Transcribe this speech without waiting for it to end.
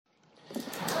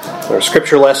Our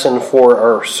scripture lesson for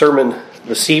our sermon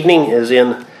this evening is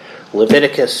in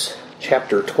Leviticus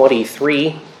chapter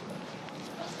 23.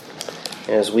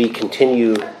 As we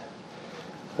continue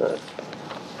a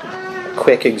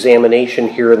quick examination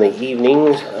here in the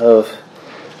evening of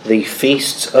the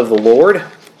feasts of the Lord.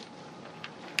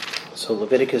 So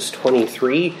Leviticus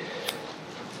 23,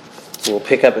 we'll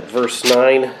pick up at verse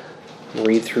 9 and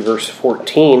read through verse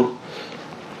 14.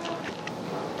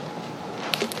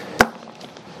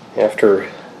 After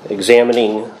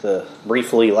examining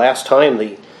briefly last time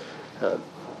the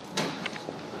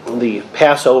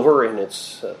Passover and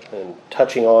and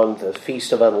touching on the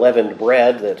Feast of Unleavened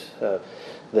Bread that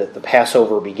the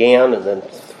Passover began, and then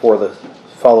for the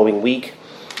following week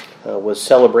was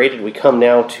celebrated, we come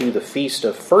now to the Feast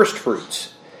of First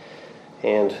Fruits.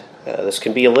 And this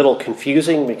can be a little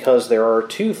confusing because there are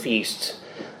two feasts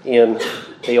in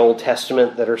the Old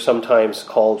Testament that are sometimes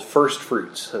called first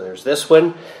fruits. So there's this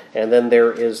one, and then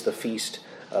there is the Feast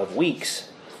of Weeks,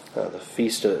 the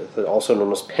feast also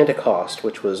known as Pentecost,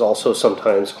 which was also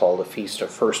sometimes called a Feast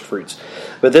of First Fruits.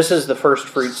 But this is the first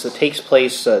fruits that takes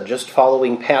place just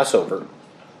following Passover.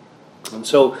 And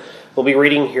so we'll be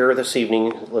reading here this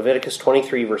evening Leviticus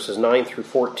 23, verses 9 through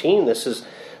 14. This is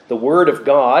the Word of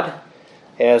God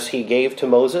as He gave to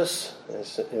Moses.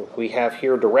 We have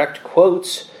here direct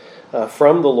quotes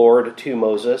from the Lord to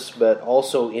Moses, but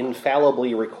also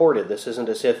infallibly recorded. This isn't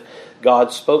as if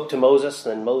God spoke to Moses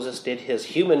and then Moses did his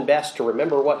human best to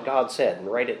remember what God said and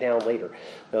write it down later.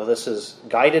 No, this is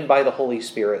guided by the Holy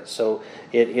Spirit, so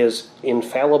it is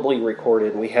infallibly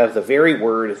recorded. We have the very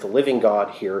word of the living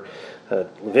God here,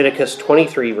 Leviticus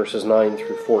 23, verses 9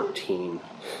 through 14.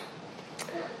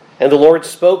 And the Lord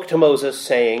spoke to Moses,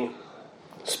 saying,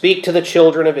 "Speak to the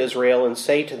children of Israel and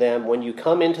say to them, when you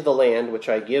come into the land which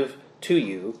I give to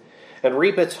you, and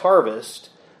reap its harvest,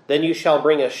 then you shall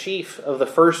bring a sheaf of the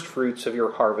first fruits of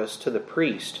your harvest to the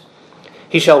priest.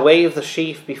 He shall wave the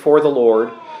sheaf before the Lord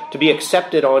to be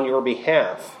accepted on your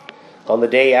behalf. On the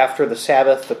day after the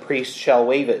Sabbath the priest shall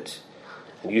wave it.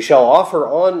 And you shall offer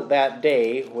on that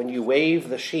day, when you wave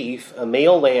the sheaf, a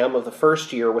male lamb of the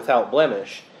first year without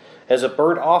blemish, as a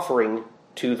burnt offering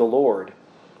to the Lord.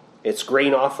 Its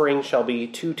grain offering shall be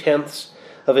 2/10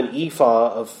 of an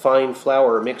ephah of fine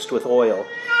flour mixed with oil,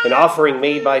 an offering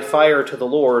made by fire to the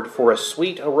Lord for a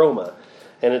sweet aroma,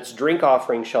 and its drink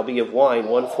offering shall be of wine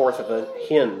 1/4 of a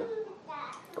hin.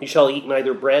 You shall eat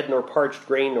neither bread nor parched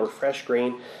grain nor fresh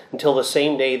grain until the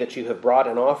same day that you have brought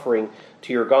an offering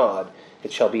to your God.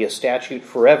 It shall be a statute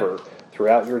forever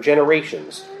throughout your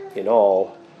generations in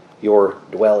all your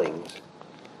dwellings."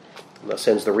 And thus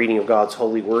ends the reading of God's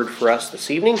holy word for us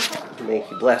this evening. May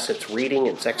He bless its reading,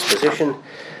 its exposition,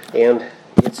 and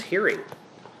its hearing.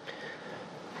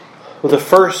 Well, the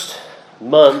first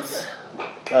month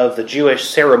of the Jewish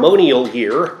ceremonial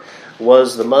year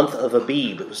was the month of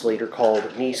Abib. It was later called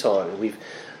Nisan. We've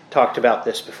talked about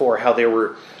this before, how there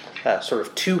were sort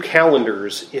of two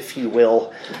calendars, if you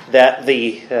will, that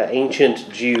the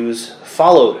ancient Jews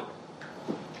followed.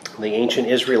 The ancient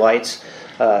Israelites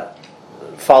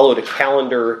followed a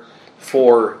calendar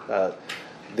for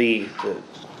the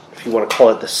if you want to call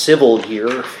it the civil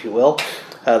year, if you will,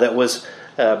 that was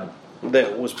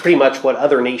pretty much what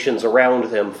other nations around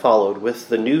them followed, with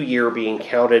the new year being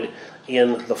counted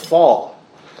in the fall.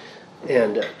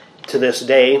 And to this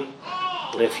day,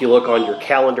 if you look on your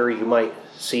calendar, you might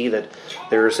see that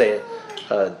there's a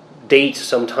date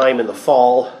sometime in the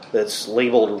fall that's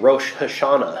labeled Rosh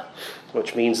Hashanah,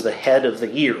 which means the head of the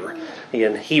year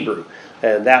in Hebrew.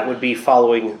 And that would be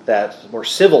following that more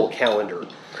civil calendar.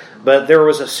 But there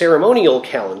was a ceremonial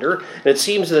calendar, and it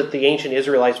seems that the ancient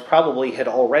Israelites probably had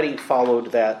already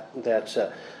followed that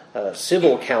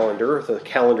civil calendar, the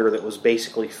calendar that was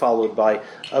basically followed by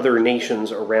other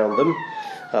nations around them,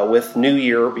 with New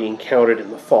Year being counted in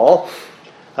the fall,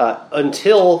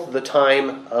 until the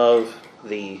time of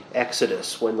the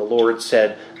Exodus, when the Lord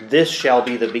said, "This shall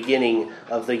be the beginning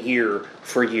of the year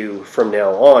for you from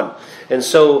now on." And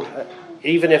so,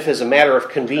 even if as a matter of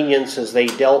convenience, as they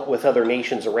dealt with other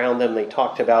nations around them, they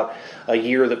talked about a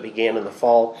year that began in the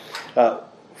fall,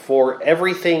 for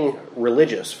everything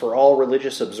religious, for all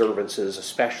religious observances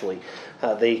especially,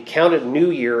 they counted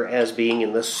New Year as being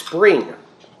in the spring.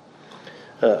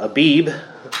 Abib,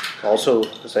 also,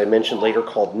 as I mentioned later,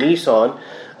 called Nisan,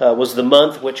 was the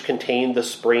month which contained the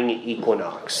spring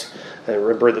equinox.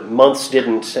 Remember that months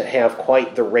didn't have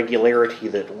quite the regularity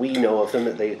that we know of them.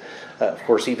 That they, of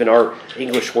course, even our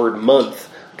English word month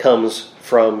comes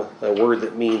from a word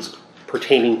that means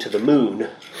pertaining to the moon.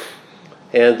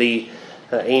 And the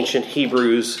ancient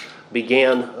Hebrews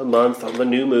began a month on the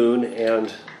new moon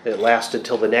and it lasted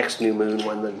till the next new moon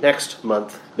when the next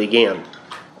month began.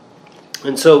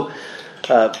 And so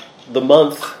the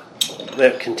month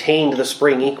that contained the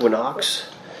spring equinox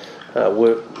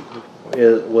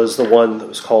was the one that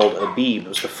was called Abib. It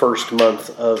was the first month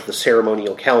of the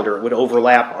ceremonial calendar. It would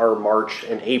overlap our March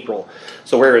and April.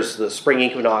 So whereas the spring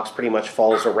equinox pretty much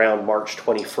falls around March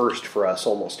 21st for us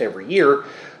almost every year,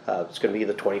 it's going to be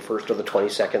the 21st or the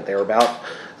 22nd,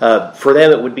 thereabout. For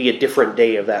them, it would be a different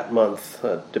day of that month,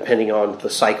 depending on the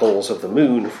cycles of the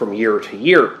moon from year to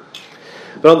year.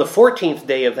 But on the 14th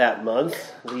day of that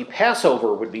month, the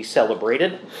Passover would be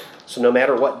celebrated. So no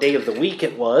matter what day of the week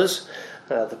it was,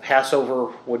 the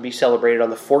Passover would be celebrated on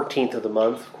the 14th of the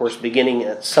month, of course, beginning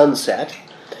at sunset.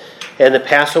 And the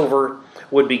Passover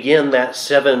would begin that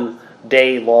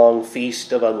 7-day-long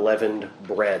feast of unleavened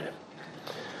bread.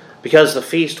 Because the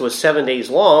feast was 7 days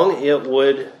long, it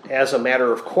would, as a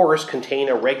matter of course, contain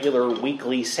a regular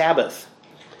weekly Sabbath.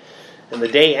 And the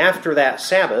day after that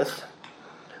Sabbath,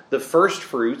 the first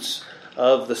fruits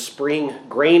of the spring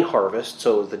grain harvest,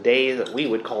 so the day that we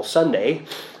would call Sunday,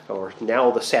 or now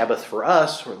the Sabbath for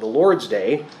us, or the Lord's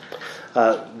Day,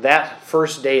 that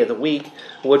first day of the week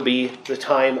would be the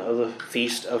time of the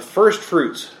Feast of First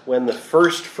Fruits, when the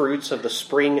first fruits of the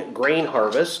spring grain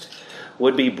harvest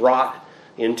would be brought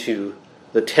into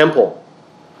the temple.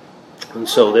 And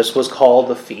so this was called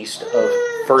the Feast of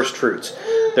First Fruits.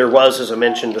 There was, as I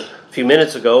mentioned a few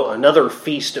minutes ago, another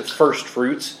Feast of First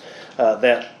Fruits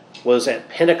that was at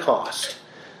Pentecost,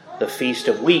 the Feast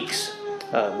of Weeks.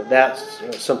 That's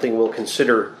something we'll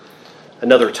consider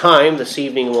another time. This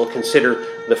evening we'll consider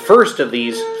the first of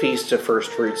these Feasts of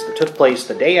First Fruits that took place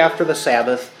the day after the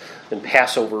Sabbath and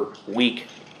Passover week.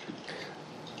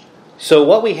 So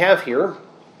what we have here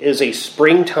is a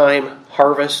springtime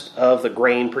harvest of the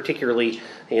grain, particularly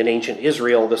in ancient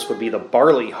Israel. This would be the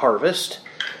barley harvest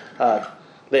that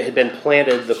had been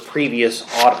planted the previous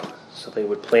autumn. So they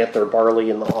would plant their barley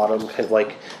in the autumn, kind of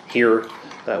like here.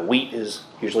 Wheat is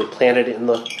usually planted in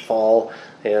the fall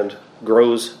and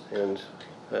grows and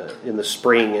in the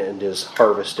spring and is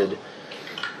harvested.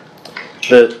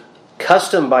 The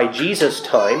custom by Jesus'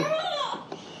 time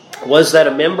was that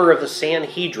a member of the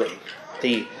Sanhedrin,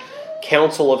 the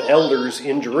council of elders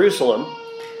in Jerusalem,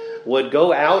 would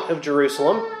go out of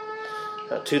Jerusalem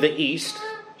to the east,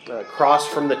 cross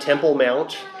from the Temple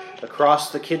Mount,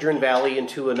 across the Kidron Valley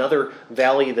into another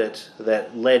valley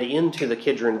that led into the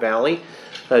Kidron Valley,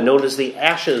 known as the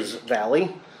Ashes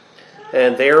Valley.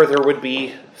 And there would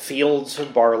be fields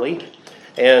of barley,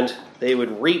 and they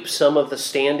would reap some of the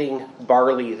standing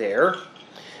barley there.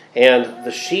 And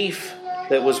the sheaf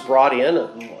that was brought in,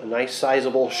 a nice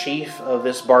sizable sheaf of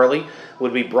this barley,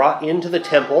 would be brought into the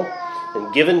temple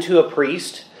and given to a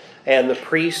priest, and the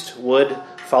priest would,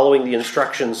 following the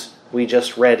instructions we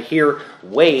just read here,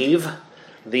 wave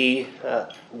the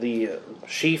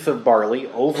sheaf of barley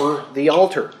over the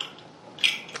altar.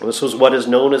 This was what is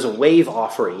known as a wave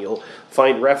offering. You'll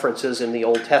find references in the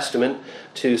Old Testament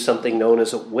to something known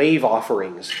as wave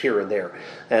offerings here and there.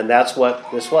 And that's what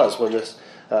this was,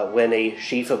 when a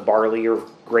sheaf of barley or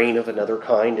grain of another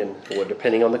kind, and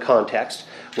depending on the context,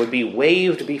 would be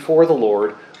waved before the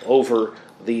Lord over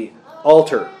the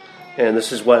altar. And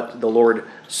this is what the Lord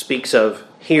speaks of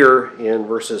here in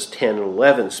verses 10 and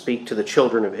 11. Speak to the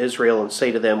children of Israel and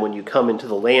say to them, when you come into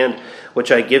the land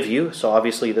which I give you. So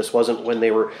obviously this wasn't when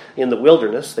they were in the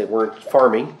wilderness. They weren't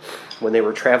farming, when they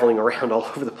were traveling around all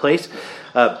over the place.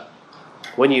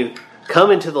 When you come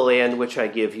into the land which I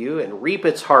give you and reap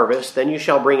its harvest, then you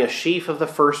shall bring a sheaf of the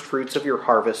first fruits of your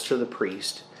harvest to the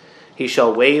priest. He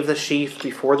shall wave the sheaf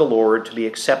before the Lord to be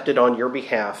accepted on your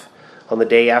behalf. On the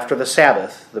day after the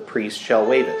Sabbath, the priest shall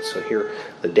wave it. So here,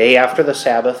 the day after the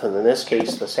Sabbath, and in this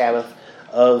case, the Sabbath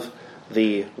of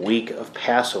the week of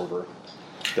Passover,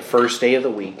 the first day of the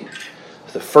week,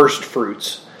 the first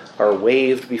fruits are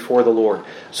waved before the Lord.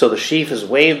 So the sheaf is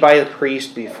waved by the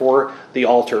priest before the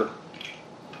altar,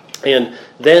 and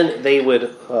then they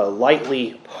would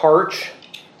lightly parch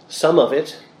some of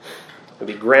it. It would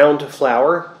be ground to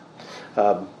flour,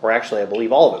 or actually I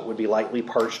believe all of it would be lightly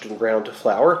parched and ground to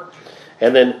flour.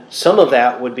 And then some of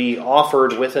that would be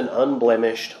offered with an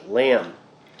unblemished lamb.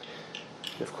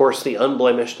 Of course, the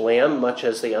unblemished lamb, much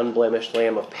as the unblemished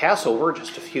lamb of Passover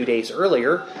just a few days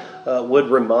earlier,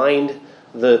 would remind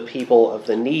the people of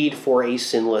the need for a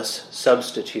sinless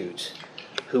substitute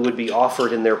who would be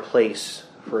offered in their place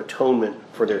for atonement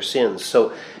for their sins.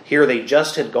 So here they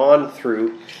just had gone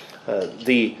through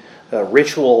the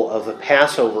ritual of the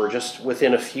Passover just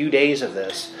within a few days of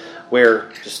this,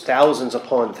 where just thousands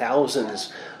upon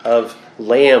thousands of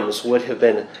lambs would have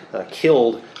been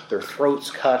killed, their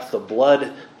throats cut, the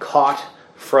blood caught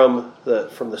from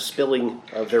the spilling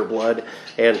of their blood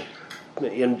and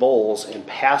in bowls and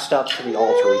passed up to the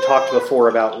altar. We talked before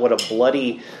about what a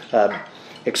bloody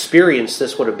experience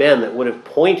this would have been, that would have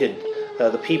pointed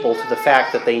the people to the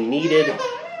fact that they needed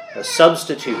a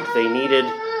substitute. They needed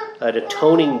an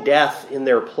atoning death in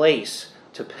their place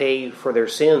to pay for their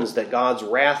sins, that God's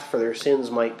wrath for their sins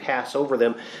might pass over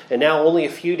them. And now only a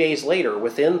few days later,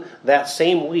 within that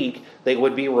same week, they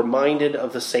would be reminded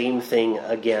of the same thing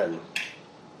again.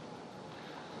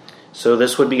 So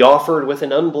this would be offered with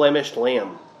an unblemished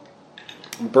lamb,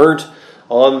 burnt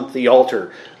on the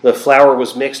altar. The flour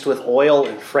was mixed with oil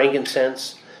and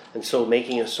frankincense, and so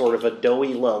making a sort of a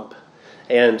doughy lump,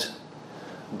 and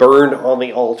burned on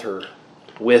the altar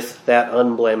with that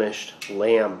unblemished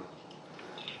lamb.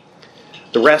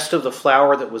 The rest of the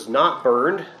flour that was not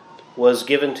burned was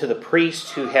given to the priest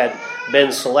who had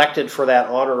been selected for that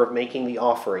honor of making the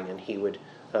offering, and he would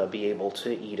be able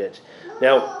to eat it.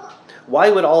 Now, why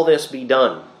would all this be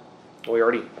done? We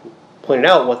already pointed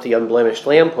out what the unblemished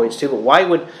lamb points to, but why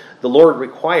would the Lord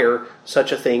require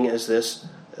such a thing as this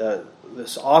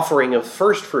offering of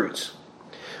first fruits?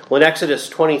 Well, in Exodus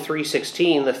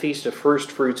 23:16, the Feast of First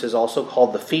Fruits is also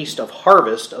called the Feast of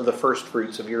Harvest of the First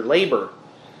Fruits of your labor.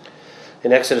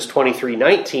 In Exodus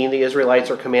 23:19, the Israelites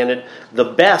are commanded, "The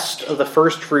best of the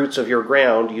first fruits of your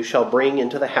ground you shall bring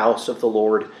into the house of the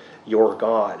Lord your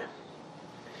God."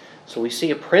 So we see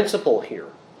a principle here.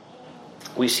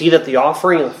 We see that the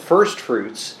offering of first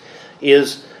fruits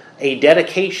is a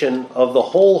dedication of the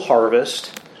whole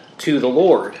harvest to the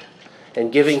Lord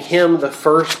and giving Him the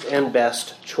first and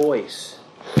best choice.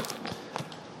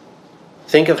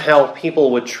 Think of how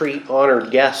people would treat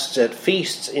honored guests at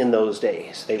feasts in those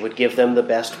days. They would give them the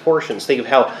best portions. Think of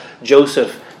how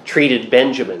Joseph treated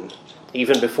Benjamin,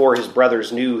 even before his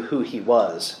brothers knew who he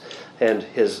was. And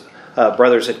his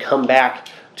brothers had come back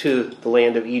to the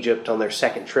land of Egypt on their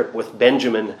second trip with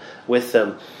Benjamin with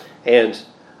them. And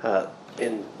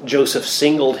Joseph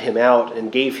singled him out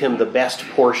and gave him the best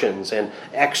portions and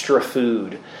extra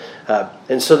food.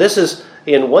 And so this is,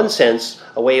 in one sense,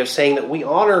 a way of saying that we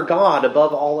honor God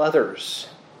above all others.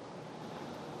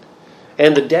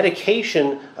 And the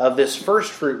dedication of this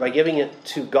first fruit, by giving it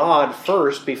to God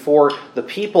first before the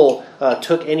people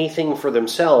took anything for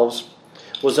themselves,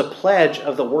 was a pledge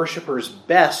of the worshiper's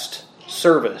best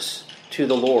service to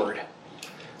the Lord.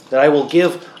 That I will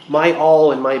give my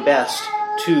all and my best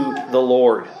to the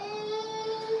Lord.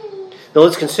 Now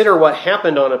let's consider what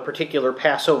happened on a particular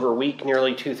Passover week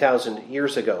nearly 2,000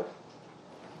 years ago.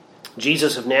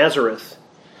 Jesus of Nazareth,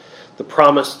 the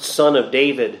promised son of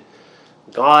David,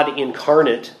 God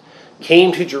incarnate,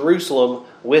 came to Jerusalem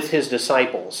with his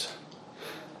disciples.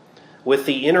 With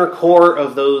the inner core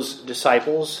of those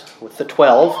disciples, with the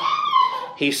 12,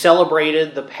 he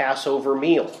celebrated the Passover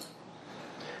meal.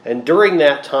 And during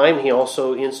that time, he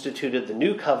also instituted the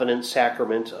New Covenant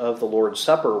sacrament of the Lord's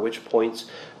Supper, which points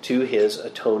to his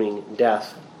atoning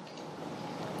death.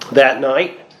 That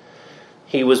night,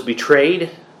 he was betrayed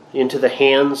into the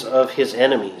hands of his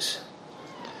enemies.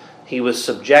 He was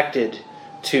subjected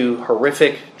to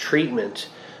horrific treatment,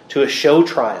 to a show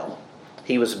trial.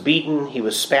 He was beaten, he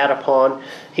was spat upon,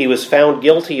 he was found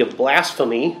guilty of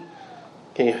blasphemy.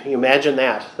 Can you imagine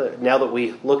that? Now that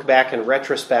we look back in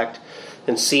retrospect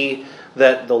and see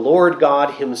that the Lord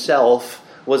God himself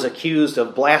was accused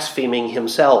of blaspheming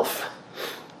himself.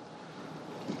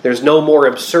 There's no more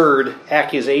absurd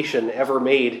accusation ever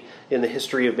made in the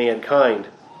history of mankind.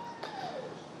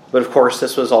 But of course,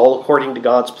 this was all according to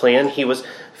God's plan. He was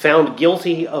found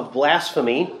guilty of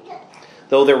blasphemy,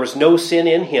 though there was no sin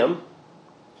in him,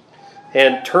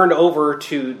 and turned over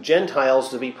to Gentiles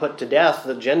to be put to death.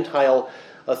 The Gentile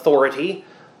authority,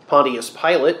 Pontius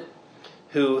Pilate,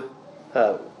 who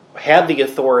had the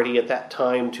authority at that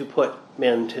time to put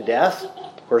men to death.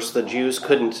 Of course, the Jews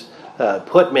couldn't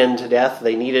put men to death.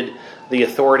 They needed the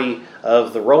authority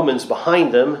of the Romans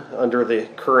behind them under the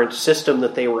current system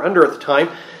that they were under at the time.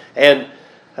 And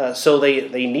so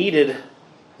they needed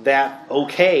that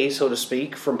okay, so to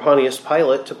speak, from Pontius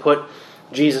Pilate to put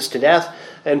Jesus to death.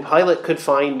 And Pilate could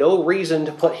find no reason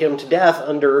to put him to death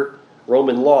under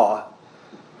Roman law.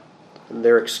 And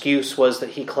their excuse was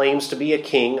that he claims to be a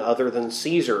king other than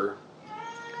Caesar.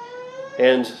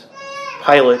 And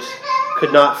Pilate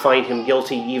could not find him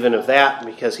guilty even of that,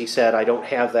 because he said, I don't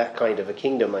have that kind of a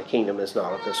kingdom. My kingdom is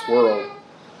not of this world.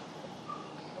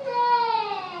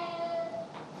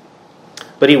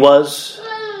 But he was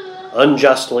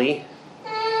unjustly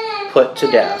put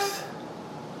to death,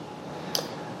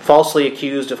 falsely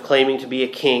accused of claiming to be a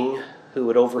king who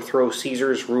would overthrow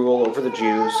Caesar's rule over the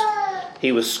Jews.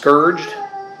 He was scourged,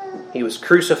 he was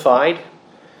crucified,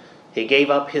 He gave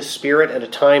up his Spirit at a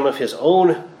time of his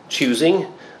own choosing,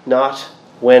 not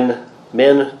when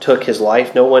men took his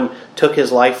life. No one took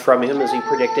his life from him as he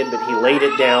predicted, but he laid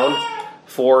it down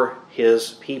for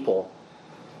his people.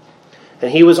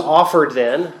 And he was offered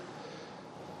then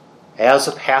as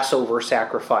a Passover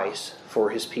sacrifice for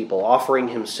his people, offering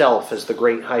himself as the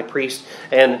great high priest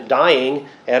and dying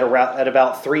at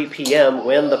about 3 p.m.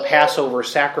 when the Passover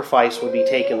sacrifice would be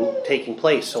taking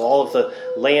place. So all of the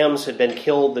lambs had been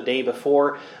killed the day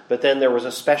before, but then there was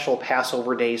a special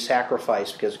Passover day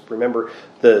sacrifice because remember,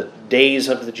 the days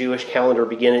of the Jewish calendar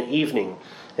begin at evening.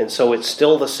 And so it's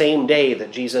still the same day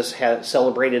that Jesus had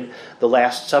celebrated the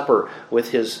Last Supper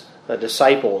with his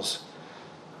disciples.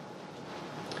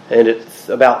 And at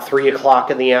about 3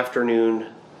 o'clock in the afternoon,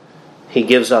 he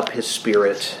gives up his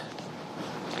Spirit.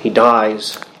 He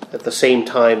dies at the same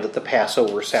time that the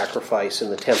Passover sacrifice in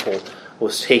the temple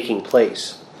was taking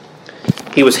place.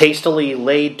 He was hastily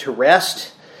laid to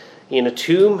rest in a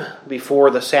tomb before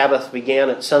the Sabbath began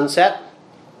at sunset.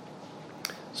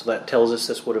 So that tells us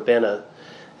this would have been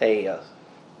a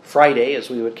Friday, as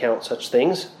we would count such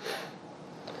things.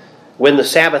 When the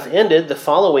Sabbath ended the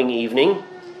following evening,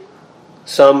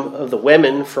 some of the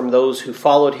women from those who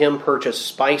followed him purchased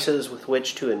spices with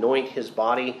which to anoint his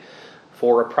body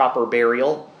for a proper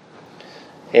burial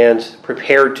and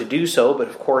prepared to do so, but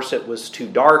of course it was too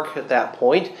dark at that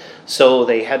point, so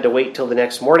they had to wait till the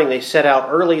next morning. They set out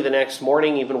early the next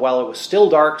morning, even while it was still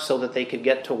dark, so that they could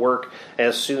get to work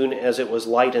as soon as it was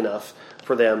light enough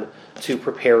for them to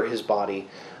prepare his body,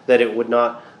 that it would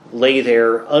not lay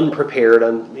there unprepared,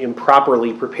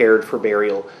 improperly prepared for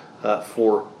burial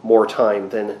for more time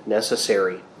than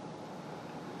necessary.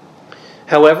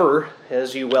 However,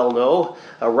 as you well know,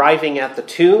 arriving at the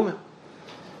tomb,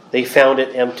 they found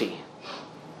it empty.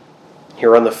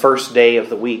 Here on the first day of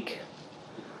the week.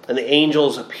 And the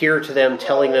angels appear to them,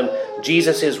 telling them,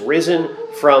 Jesus is risen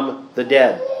from the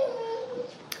dead.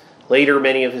 Later,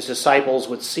 many of his disciples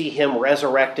would see him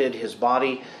resurrected, his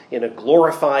body in a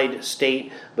glorified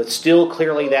state, but still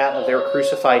clearly that of their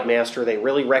crucified master. They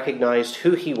really recognized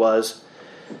who he was.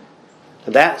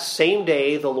 That same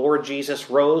day the Lord Jesus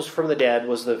rose from the dead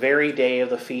was the very day of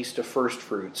the Feast of First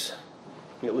Fruits.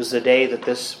 It was the day that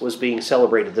this was being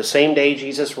celebrated. The same day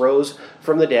Jesus rose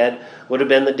from the dead would have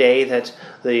been the day that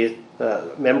the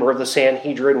member of the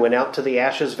Sanhedrin went out to the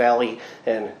Ashes Valley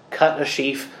and cut a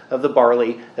sheaf of the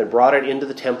barley and brought it into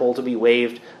the temple to be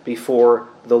waved before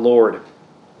the Lord.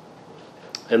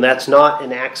 And that's not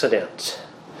an accident.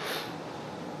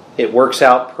 It works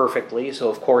out perfectly. So,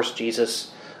 of course,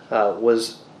 Jesus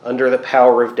was under the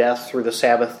power of death through the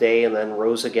Sabbath day and then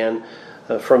rose again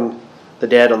from the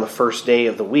dead on the first day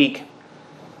of the week.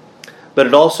 But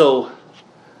it also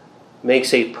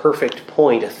makes a perfect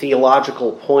point, a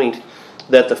theological point,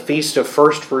 that the Feast of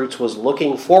First Fruits was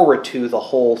looking forward to the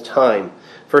whole time.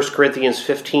 1 Corinthians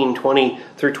 15:20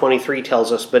 through 23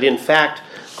 tells us, but in fact,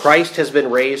 Christ has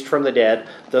been raised from the dead,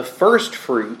 the first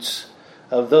fruits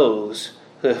of those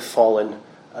who have fallen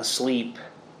asleep.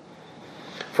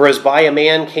 For as by a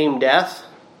man came death,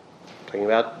 talking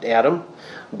about Adam,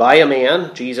 by a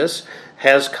man, Jesus,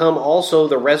 has come also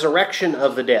the resurrection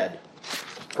of the dead.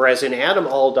 For as in Adam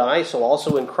all die, so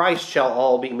also in Christ shall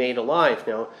all be made alive.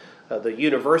 Now, the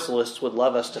universalists would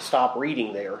love us to stop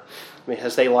reading there,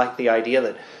 because they like the idea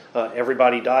that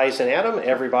everybody dies in Adam,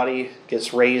 everybody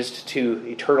gets raised to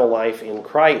eternal life in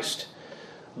Christ.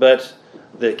 But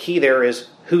the key there is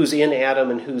who's in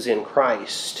Adam and who's in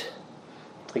Christ.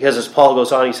 Because as Paul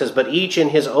goes on, he says, but each in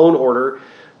his own order,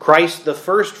 Christ the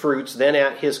first fruits, then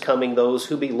at his coming those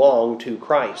who belong to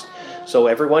Christ. So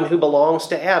everyone who belongs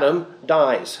to Adam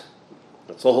dies.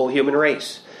 That's the whole human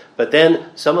race. But then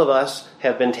some of us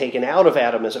have been taken out of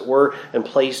Adam, as it were, and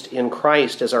placed in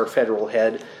Christ as our federal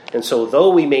head. And so though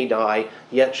we may die,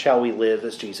 yet shall we live,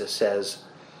 as Jesus says.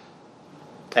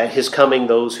 At his coming,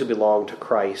 those who belong to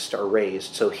Christ are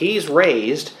raised. So he's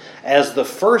raised as the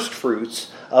first fruits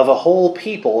of a whole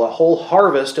people, a whole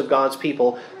harvest of God's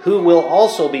people, who will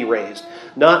also be raised.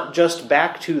 Not just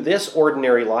back to this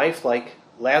ordinary life, like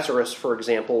Lazarus, for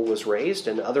example, was raised,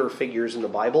 and other figures in the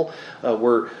Bible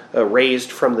were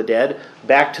raised from the dead.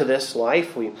 Back to this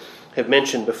life, we have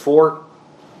mentioned before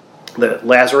that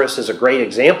Lazarus is a great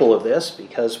example of this,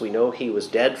 because we know he was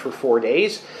dead for 4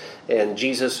 days, and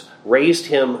Jesus raised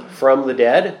him from the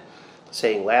dead,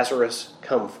 saying, Lazarus,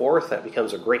 come forth. That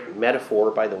becomes a great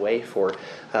metaphor, by the way, for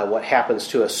what happens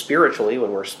to us spiritually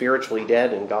when we're spiritually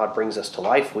dead and God brings us to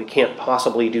life. We can't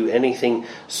possibly do anything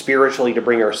spiritually to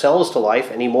bring ourselves to life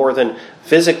any more than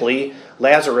physically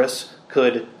Lazarus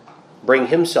could bring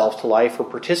himself to life or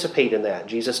participate in that.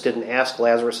 Jesus didn't ask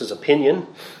Lazarus' opinion.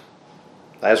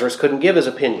 Lazarus couldn't give his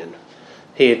opinion.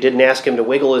 He didn't ask him to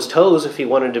wiggle his toes if he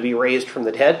wanted to be raised from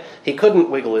the dead. He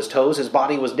couldn't wiggle his toes. His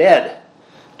body was dead.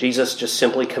 Jesus just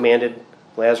simply commanded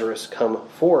Lazarus come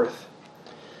forth.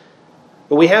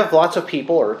 But we have lots of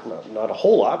people, or not a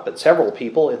whole lot, but several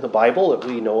people in the Bible that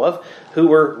we know of who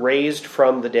were raised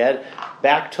from the dead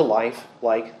back to life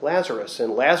like Lazarus.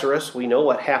 And Lazarus, we know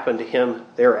what happened to him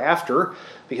thereafter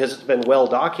because it's been well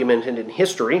documented in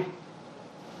history.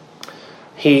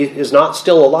 He is not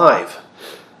still alive.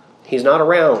 He's not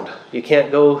around. You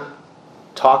can't go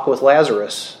talk with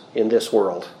Lazarus in this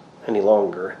world any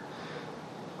longer.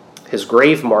 His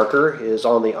grave marker is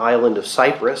on the island of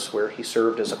Cyprus, where he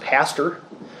served as a pastor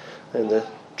in the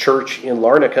church in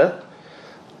Larnaca.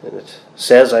 And it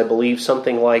says, I believe,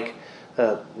 something like,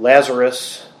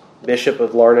 Lazarus, Bishop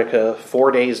of Larnaca,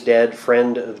 4 days dead,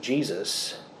 friend of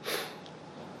Jesus.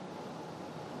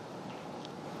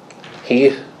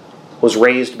 He was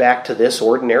raised back to this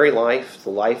ordinary life, the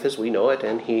life as we know it,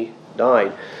 and he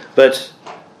died. But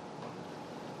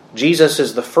Jesus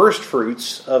is the first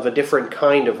fruits of a different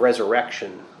kind of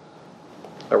resurrection,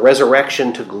 a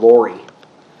resurrection to glory.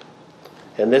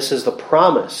 And this is the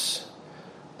promise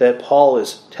that Paul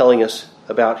is telling us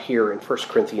about here in 1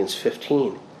 Corinthians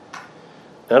 15.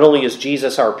 Not only is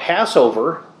Jesus our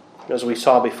Passover, as we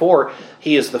saw before,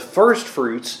 he is the first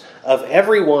fruits of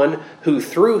everyone who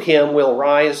through him will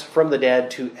rise from the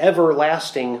dead to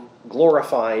everlasting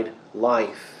glorified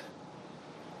life.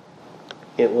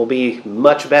 It will be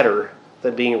much better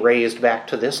than being raised back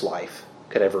to this life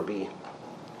could ever be.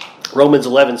 Romans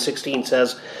 11:16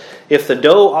 says, if the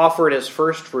dough offered as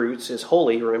first fruits is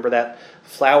holy, remember that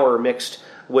flour mixed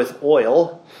with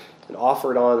oil and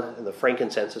offered on, and the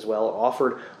frankincense as well,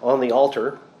 offered on the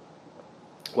altar,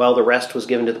 while the rest was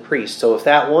given to the priest. So if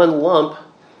that one lump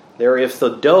there, if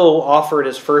the dough offered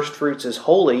as first fruits is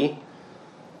holy,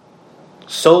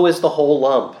 so is the whole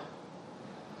lump.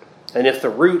 And if the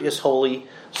root is holy,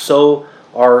 so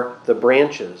are the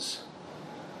branches.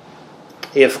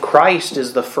 If Christ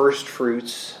is the first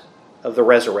fruits of the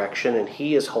resurrection and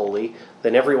he is holy,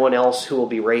 then everyone else who will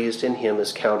be raised in him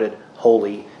is counted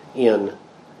holy in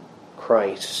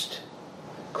Christ.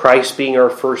 Christ being our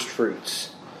first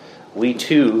fruits, we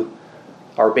too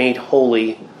are made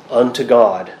holy unto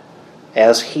God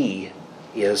as he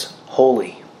is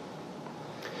holy.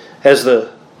 As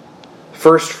the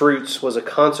first fruits was a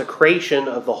consecration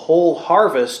of the whole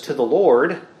harvest to the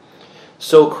Lord,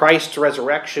 so Christ's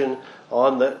resurrection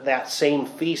on that same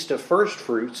feast of first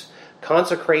fruits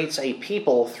consecrates a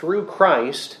people through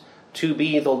Christ to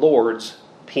be the Lord's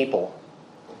people.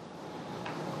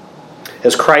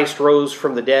 As Christ rose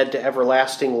from the dead to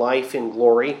everlasting life in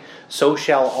glory, so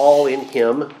shall all in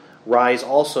him rise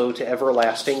also to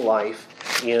everlasting life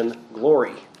in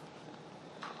glory.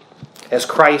 As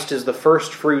Christ is the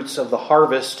first fruits of the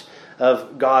harvest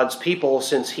of God's people,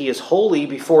 since he is holy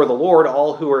before the Lord,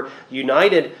 all who are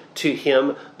united to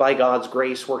him by God's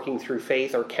grace working through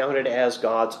faith are counted as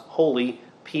God's holy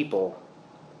people.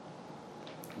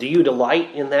 Do you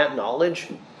delight in that knowledge?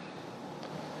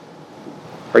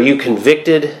 Are you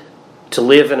convicted to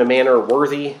live in a manner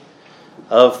worthy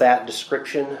of that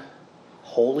description?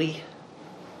 Holy?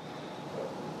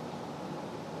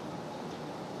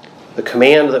 The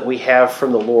command that we have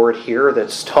from the Lord here,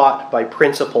 that's taught by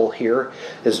principle here,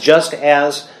 is just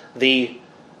as the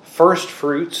first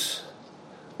fruits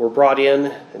were brought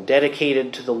in and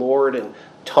dedicated to the Lord and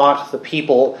taught the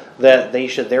people that they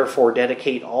should therefore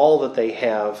dedicate all that they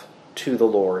have to the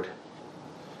Lord.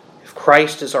 If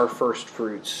Christ is our first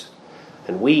fruits,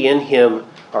 and we in him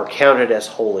are counted as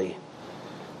holy,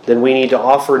 then we need to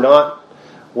offer not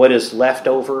what is left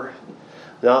over,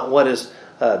 not what is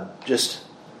just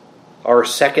our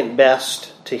second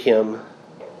best to him,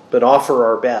 but offer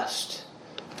our best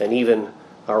and even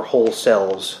our whole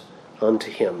selves unto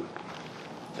him,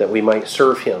 that we might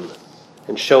serve him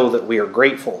and show that we are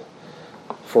grateful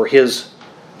for his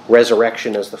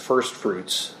resurrection as the first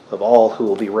fruits of all who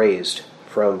will be raised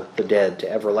from the dead to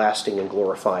everlasting and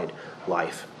glorified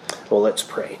life. Well, let's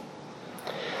pray.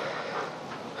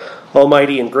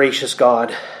 Almighty and gracious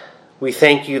God, we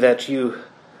thank you that you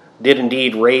did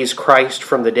indeed raise Christ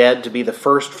from the dead to be the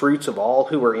first fruits of all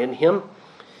who are in him,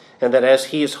 and that as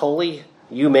he is holy,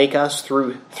 you make us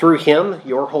through him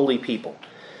your holy people.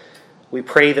 We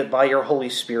pray that by your Holy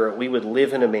Spirit we would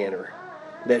live in a manner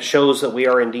that shows that we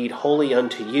are indeed holy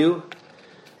unto you,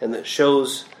 and that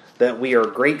shows that we are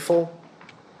grateful,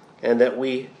 and that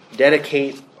we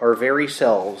dedicate our very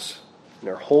selves and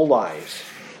our whole lives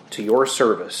to your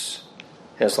service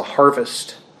as the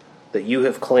harvest that you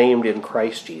have claimed in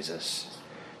Christ Jesus.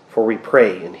 For we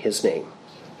pray in his name.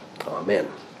 Amen.